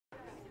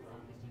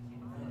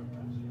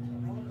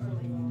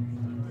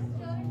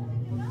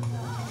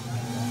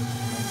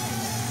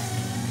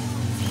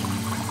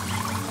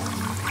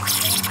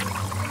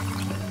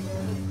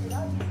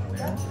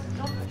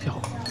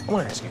I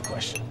want to ask you a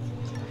question.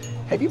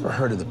 Have you ever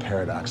heard of the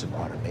paradox of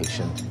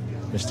automation,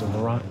 Mr.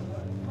 Laurent?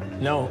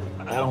 No,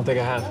 I don't think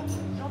I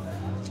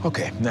have.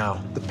 Okay,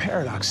 now, the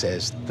paradox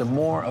says the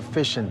more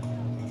efficient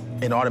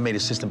an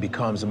automated system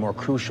becomes, the more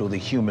crucial the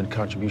human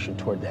contribution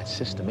toward that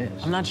system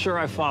is. I'm not sure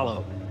I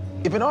follow.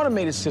 If an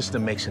automated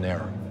system makes an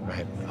error,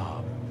 right,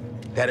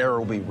 that error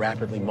will be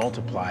rapidly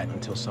multiplied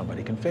until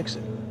somebody can fix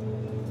it.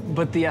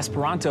 But the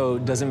Esperanto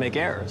doesn't make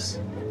errors.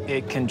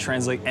 It can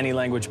translate any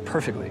language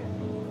perfectly.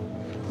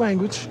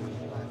 Language,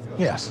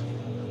 yes,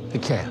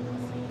 it can.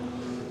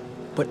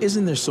 But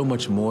isn't there so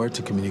much more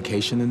to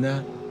communication than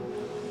that?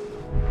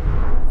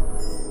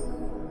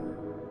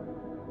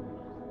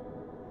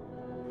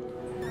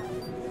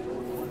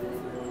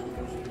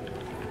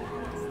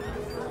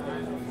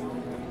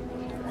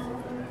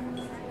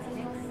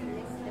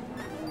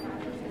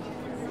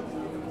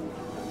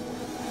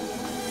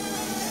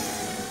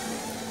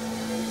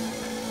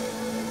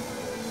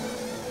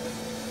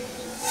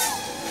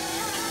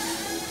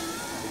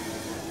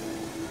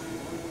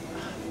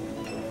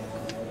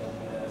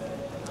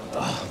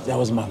 That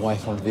was my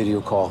wife on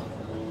video call.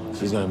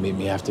 She's gonna meet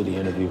me after the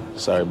interview.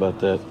 Sorry about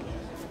that.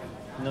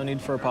 No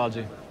need for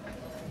apology.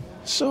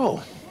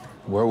 So,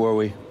 where were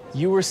we?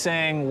 You were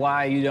saying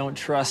why you don't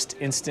trust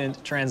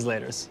instant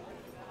translators.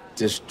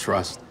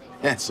 Distrust.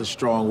 That's a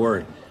strong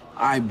word.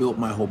 I built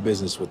my whole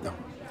business with them.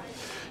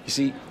 You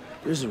see,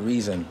 there's a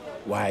reason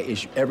why I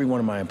issue every one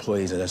of my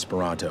employees at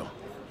Esperanto.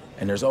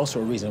 And there's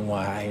also a reason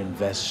why I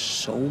invest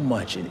so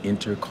much in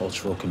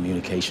intercultural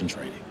communication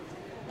training.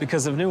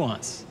 Because of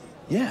nuance.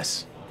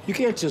 Yes. You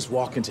can't just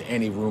walk into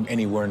any room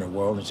anywhere in the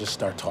world and just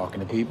start talking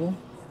to people.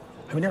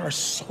 I mean, there are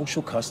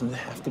social customs that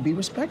have to be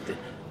respected.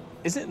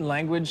 Isn't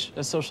language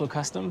a social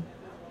custom?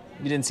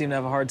 You didn't seem to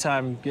have a hard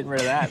time getting rid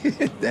of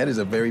that. That is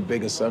a very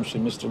big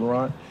assumption, Mr.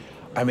 Laurent.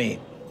 I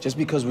mean, just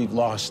because we've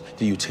lost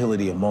the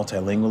utility of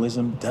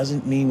multilingualism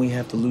doesn't mean we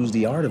have to lose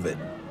the art of it.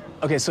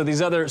 Okay, so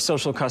these other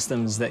social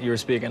customs that you were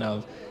speaking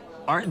of,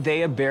 aren't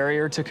they a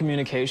barrier to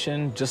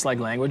communication just like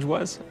language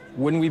was?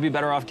 Wouldn't we be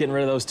better off getting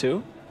rid of those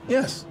too?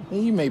 Yes,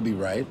 you may be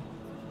right,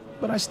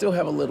 but I still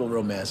have a little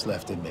romance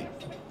left in me.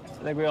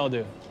 I think we all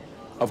do.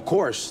 Of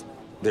course,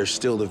 there's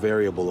still the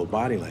variable of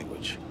body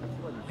language.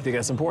 You think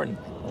that's important?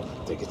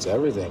 I think it's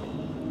everything.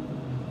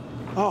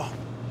 Oh,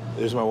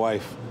 there's my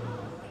wife.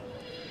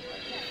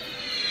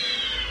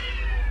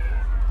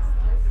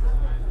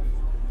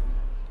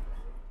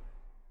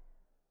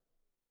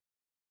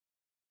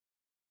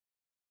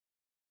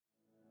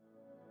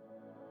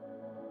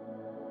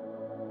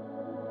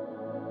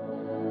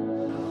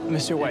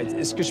 Monsieur White,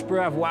 est-ce que je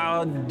peux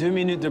avoir 2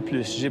 minutes de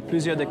plus? J'ai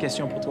plusieurs de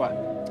questions pour toi.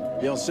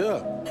 Bien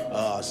sûr.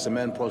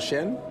 Semaine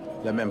prochaine,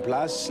 la même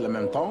place, le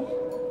même temps.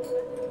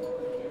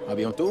 À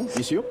bientôt,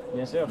 monsieur.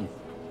 Bien sûr.